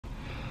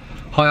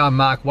Hi, I'm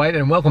Mark Waite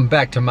and welcome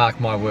back to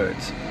Mark My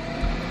Words.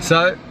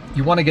 So,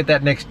 you want to get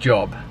that next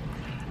job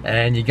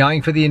and you're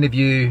going for the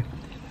interview.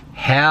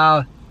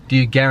 How do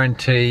you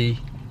guarantee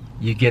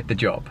you get the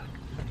job?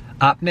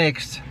 Up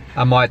next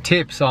are my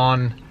tips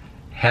on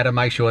how to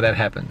make sure that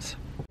happens.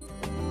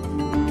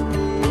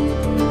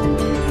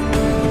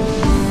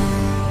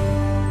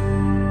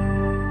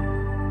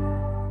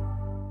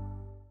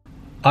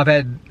 I've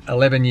had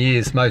 11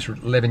 years, most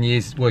 11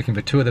 years working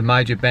for two of the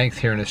major banks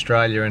here in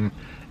Australia, and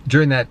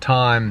during that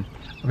time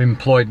I've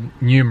employed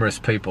numerous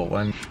people,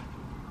 and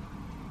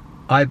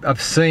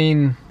I've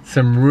seen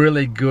some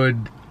really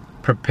good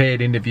prepared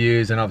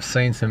interviews and I've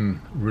seen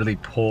some really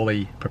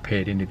poorly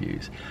prepared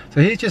interviews. So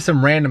here's just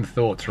some random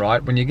thoughts,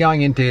 right? When you're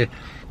going into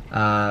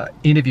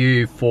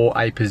interview for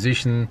a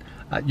position,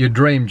 your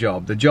dream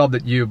job, the job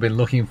that you've been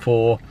looking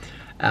for,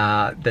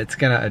 that's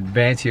going to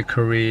advance your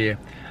career,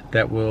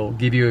 that will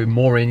give you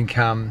more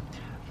income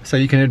so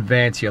you can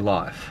advance your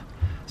life.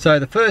 So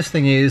the first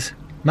thing is,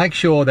 make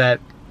sure that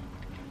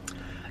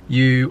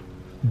you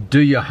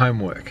do your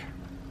homework.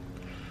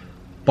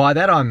 By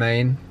that I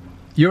mean,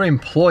 your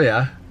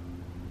employer,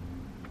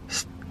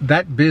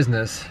 that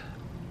business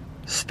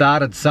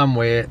started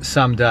somewhere,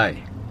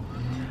 someday.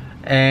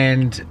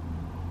 And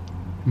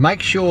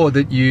make sure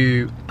that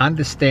you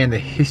understand the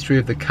history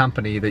of the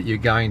company that you're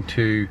going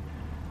to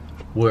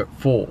work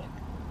for.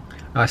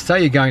 I say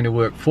you're going to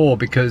work for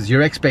because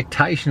your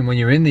expectation when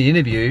you're in the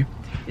interview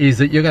is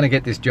that you're going to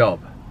get this job.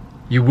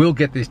 You will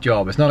get this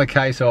job. It's not a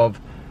case of,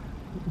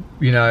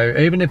 you know,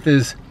 even if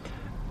there's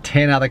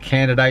 10 other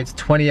candidates,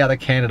 20 other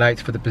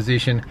candidates for the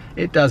position,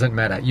 it doesn't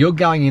matter. You're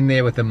going in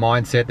there with the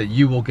mindset that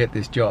you will get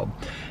this job.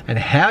 And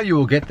how you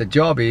will get the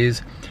job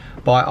is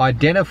by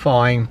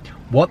identifying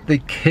what the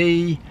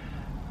key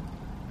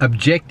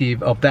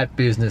objective of that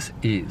business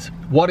is.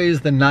 What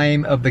is the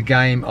name of the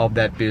game of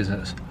that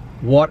business?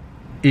 What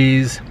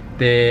is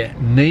their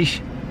niche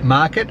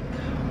market?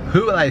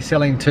 Who are they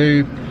selling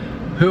to?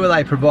 Who are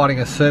they providing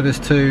a service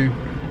to?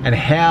 And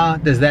how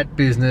does that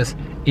business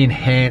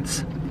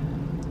enhance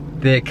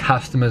their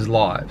customers'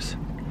 lives?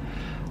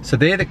 So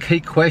they're the key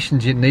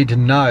questions you need to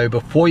know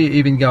before you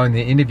even go in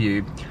the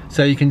interview,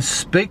 so you can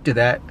speak to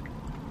that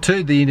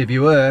to the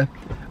interviewer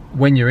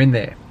when you're in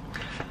there.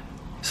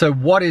 So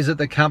what is it,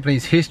 the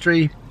company's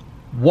history?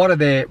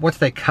 What's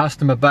their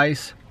customer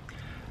base?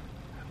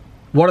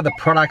 What are the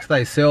products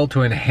they sell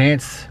to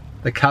enhance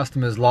the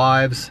customers'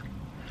 lives?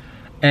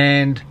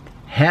 And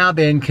how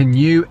then can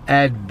you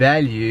add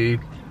value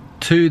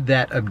to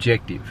that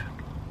objective?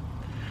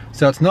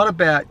 So it's not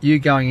about you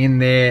going in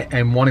there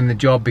and wanting the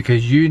job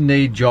because you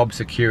need job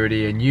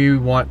security and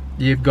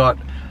you've got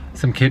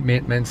some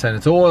commitments, and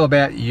it's all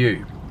about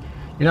you.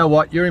 You know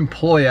what? Your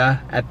employer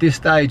at this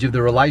stage of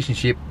the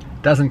relationship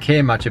doesn't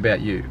care much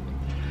about you.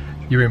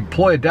 Your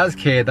employer does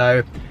care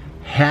though.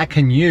 How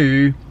can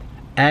you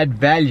add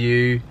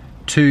value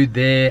to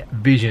their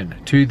vision,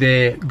 to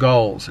their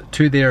goals,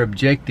 to their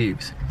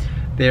objectives,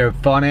 their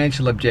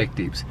financial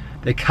objectives,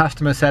 their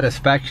customer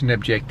satisfaction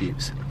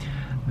objectives,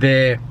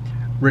 their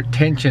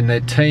retention, their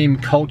team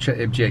culture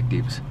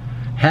objectives?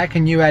 How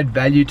can you add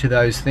value to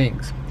those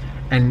things?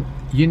 And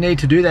you need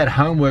to do that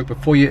homework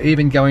before you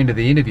even go into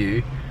the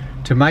interview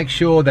to make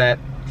sure that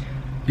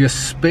you're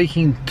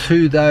speaking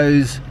to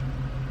those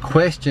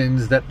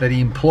questions that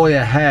the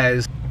employer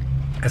has.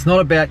 It's not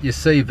about your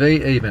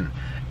CV even.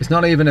 It's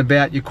not even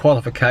about your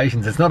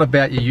qualifications. It's not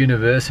about your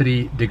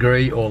university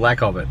degree or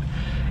lack of it.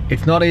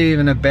 It's not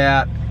even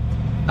about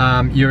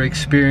your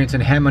experience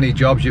and how many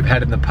jobs you've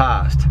had in the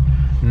past.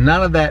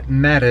 None of that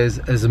matters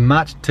as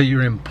much to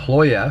your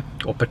employer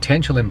or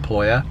potential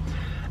employer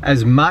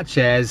as much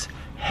as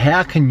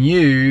how can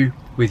you,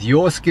 with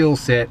your skill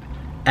set,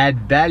 add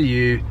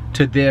value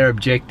to their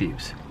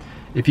objectives.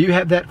 If you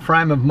have that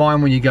frame of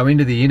mind when you go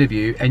into the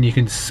interview and you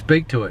can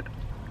speak to it,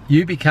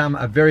 you become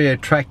a very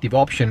attractive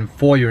option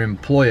for your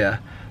employer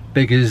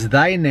because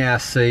they now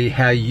see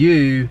how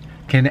you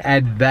can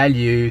add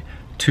value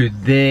to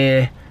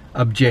their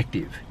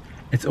objective.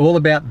 It's all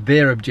about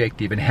their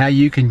objective and how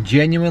you can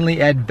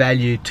genuinely add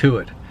value to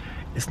it.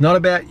 It's not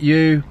about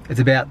you, it's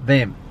about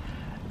them.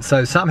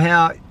 So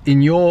somehow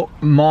in your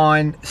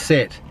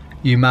mindset,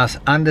 you must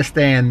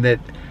understand that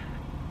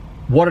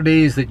what it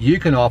is that you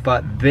can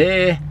offer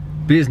their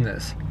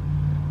business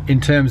in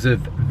terms of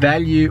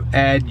value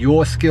add,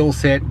 your skill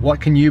set,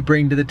 what can you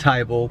bring to the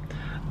table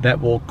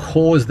that will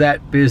cause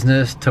that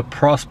business to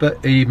prosper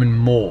even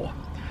more.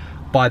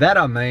 By that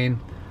I mean,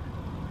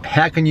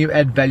 how can you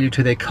add value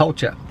to their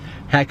culture?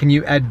 How can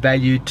you add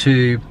value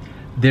to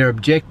their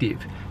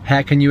objective?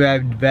 How can you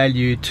add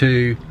value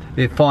to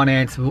their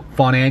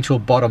financial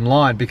bottom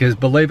line? Because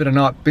believe it or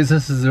not,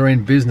 businesses are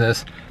in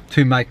business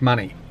to make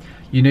money.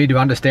 You need to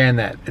understand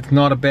that. It's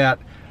not about,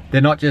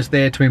 they're not just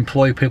there to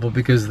employ people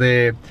because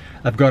they've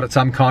got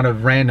some kind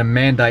of random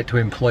mandate to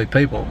employ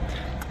people.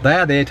 They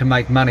are there to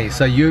make money.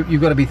 So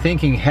you've got to be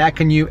thinking, how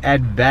can you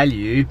add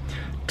value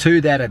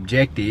to that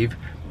objective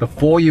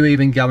before you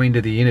even go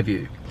into the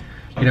interview?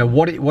 You know,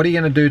 what are you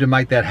going to do to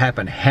make that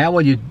happen? How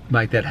will you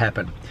make that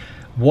happen?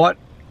 What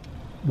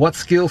What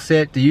skill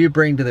set do you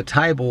bring to the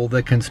table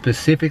that can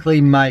specifically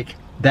make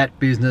that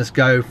business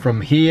go from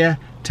here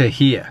to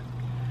here?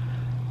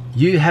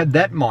 You have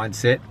that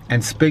mindset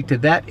and speak to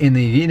that in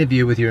the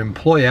interview with your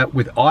employer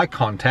with eye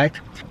contact.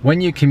 When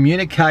you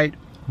communicate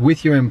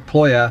with your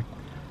employer,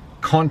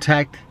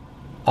 contact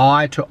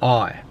eye to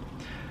eye.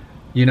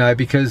 You know,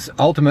 because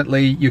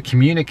ultimately your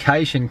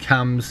communication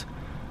comes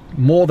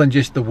more than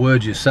just the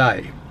words you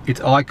say. It's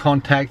eye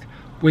contact.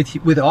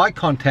 With eye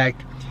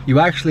contact, you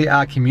actually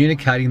are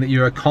communicating that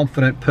you're a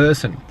confident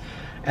person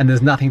and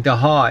there's nothing to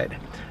hide.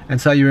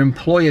 And so your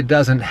employer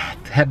doesn't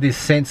have this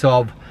sense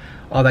of,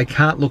 oh, they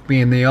can't look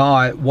me in the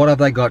eye, what have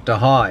they got to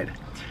hide?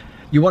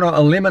 You want to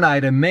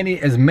eliminate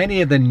as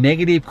many of the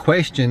negative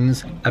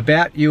questions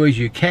about you as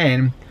you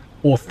can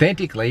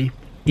authentically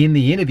in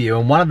the interview.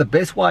 And one of the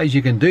best ways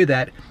you can do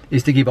that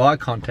is to give eye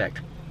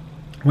contact.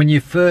 When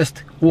you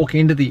first walk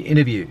into the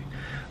interview,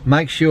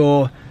 make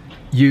sure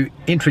you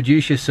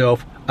introduce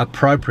yourself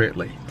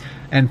appropriately.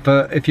 And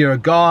if you're a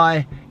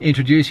guy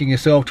introducing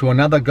yourself to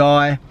another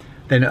guy,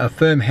 then a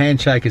firm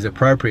handshake is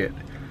appropriate.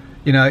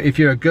 You know, if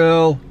you're a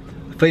girl,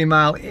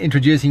 female,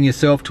 introducing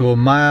yourself to a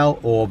male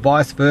or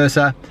vice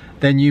versa,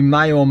 then you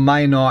may or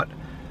may not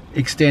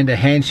extend a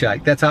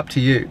handshake. That's up to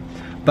you.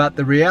 But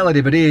the reality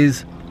of it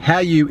is,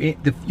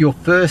 your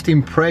first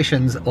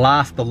impressions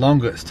last the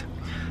longest.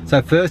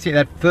 So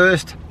that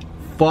first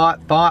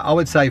I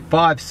would say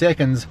 5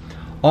 seconds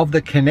of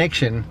the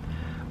connection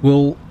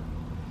will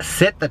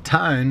set the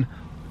tone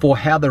for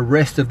how the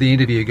rest of the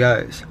interview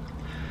goes.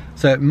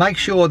 So make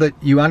sure that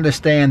you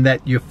understand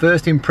that your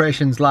first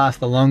impressions last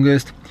the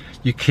longest.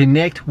 You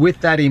connect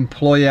with that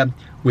employer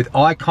with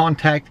eye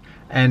contact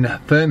and a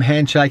firm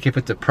handshake if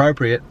it's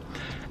appropriate,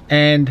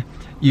 and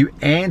you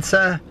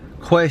answer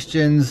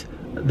questions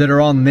that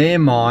are on their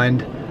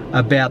mind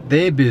about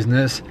their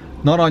business,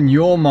 not on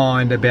your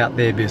mind about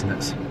their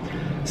business.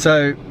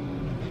 So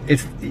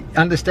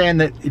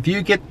understand that if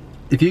you get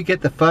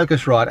the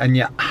focus right and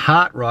your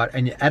heart right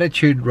and your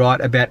attitude right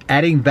about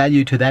adding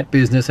value to that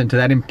business and to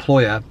that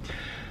employer,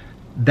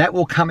 that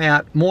will come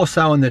out more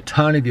so in the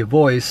tone of your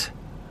voice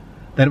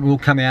than it will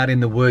come out in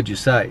the words you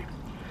say.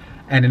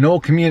 And in all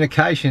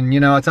communication, you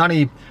know, it's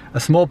only a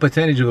small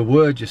percentage of the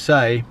words you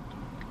say.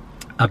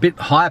 A bit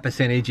higher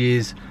percentage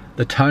is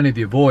the tone of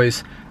your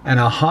voice, and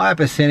a higher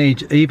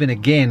percentage, even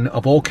again,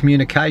 of all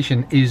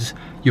communication is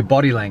your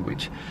body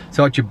language.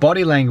 So it's your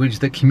body language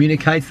that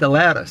communicates the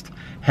loudest.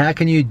 How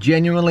can you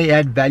genuinely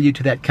add value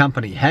to that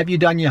company? Have you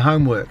done your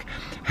homework?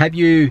 Have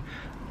you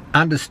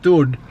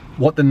understood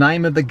what the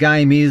name of the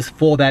game is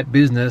for that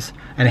business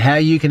and how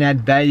you can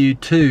add value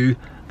to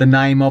the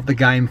name of the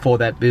game for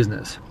that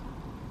business?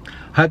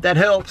 Hope that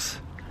helps.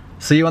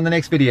 See you on the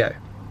next video.